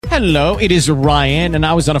Hello, it is Ryan, and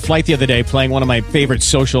I was on a flight the other day playing one of my favorite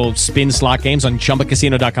social spin slot games on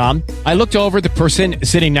ChumbaCasino.com. I looked over at the person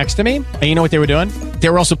sitting next to me, and you know what they were doing? They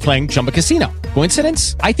were also playing Chumba Casino.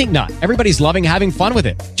 Coincidence? I think not. Everybody's loving having fun with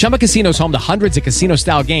it. Chumba Casino is home to hundreds of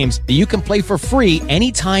casino-style games that you can play for free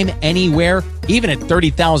anytime, anywhere, even at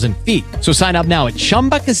 30,000 feet. So sign up now at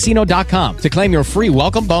ChumbaCasino.com to claim your free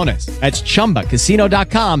welcome bonus. That's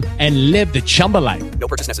ChumbaCasino.com and live the Chumba life. No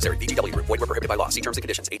purchase necessary. VGW. Void where prohibited by law. See terms and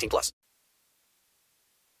conditions. 18 plus.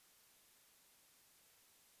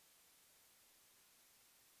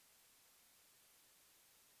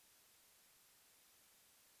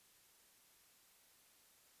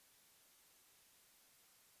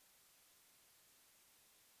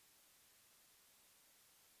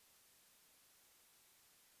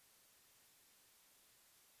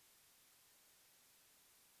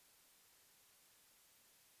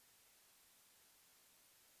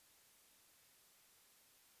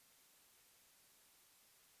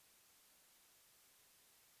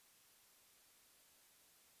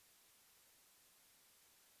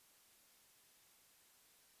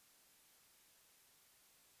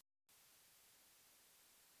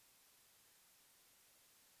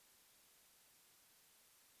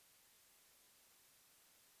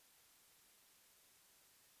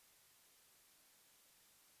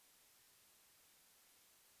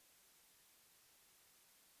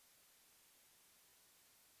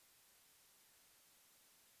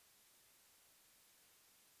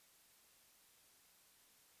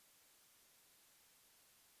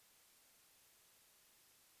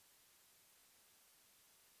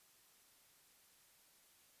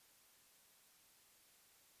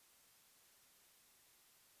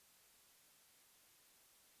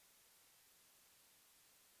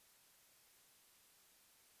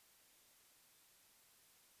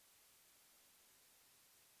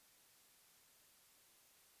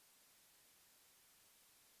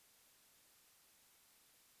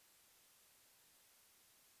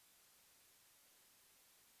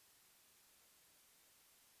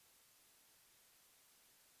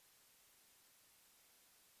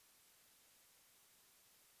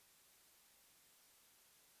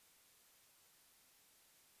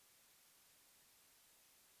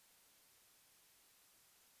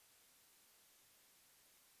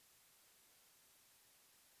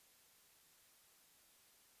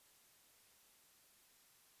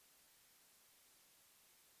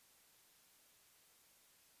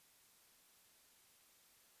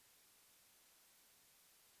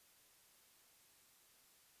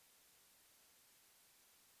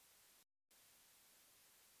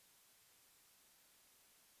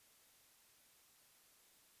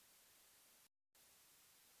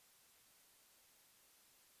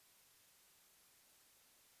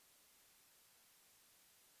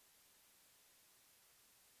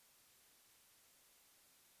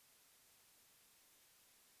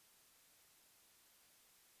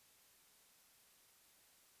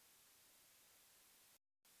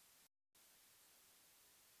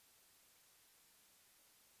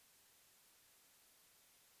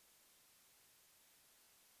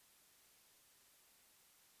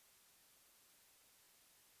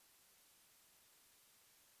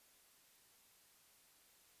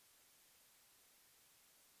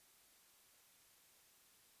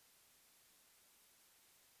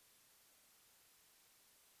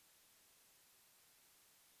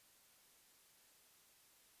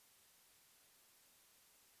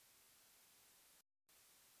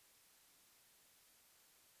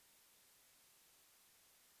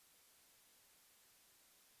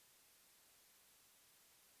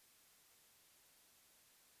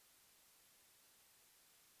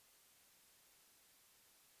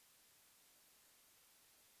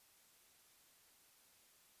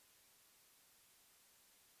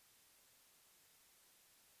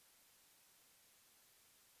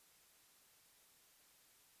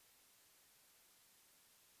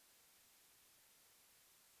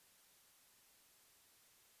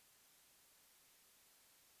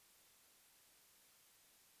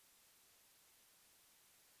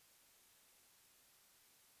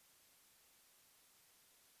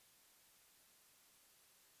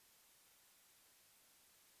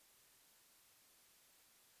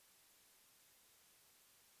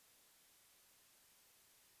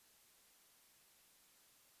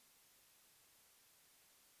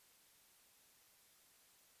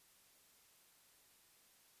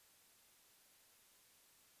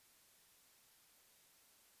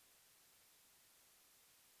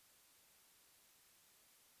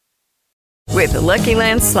 With the Lucky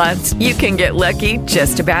Land Slots, you can get lucky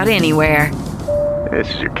just about anywhere.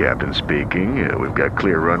 This is your captain speaking. We've got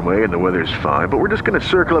clear runway and the weather's fine, but we're just going to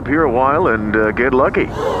circle up here a while and get lucky.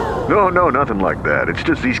 No, nothing like that. It's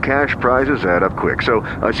just these cash prizes add up quick. So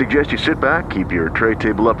I suggest you sit back, keep your tray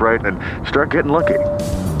table upright, and start getting lucky.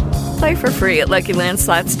 Play for free at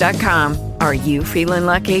LuckyLandSlots.com. Are you feeling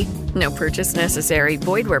lucky? No purchase necessary.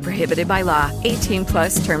 Void where prohibited by law.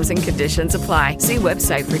 18+ terms and conditions apply. See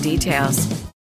website for details.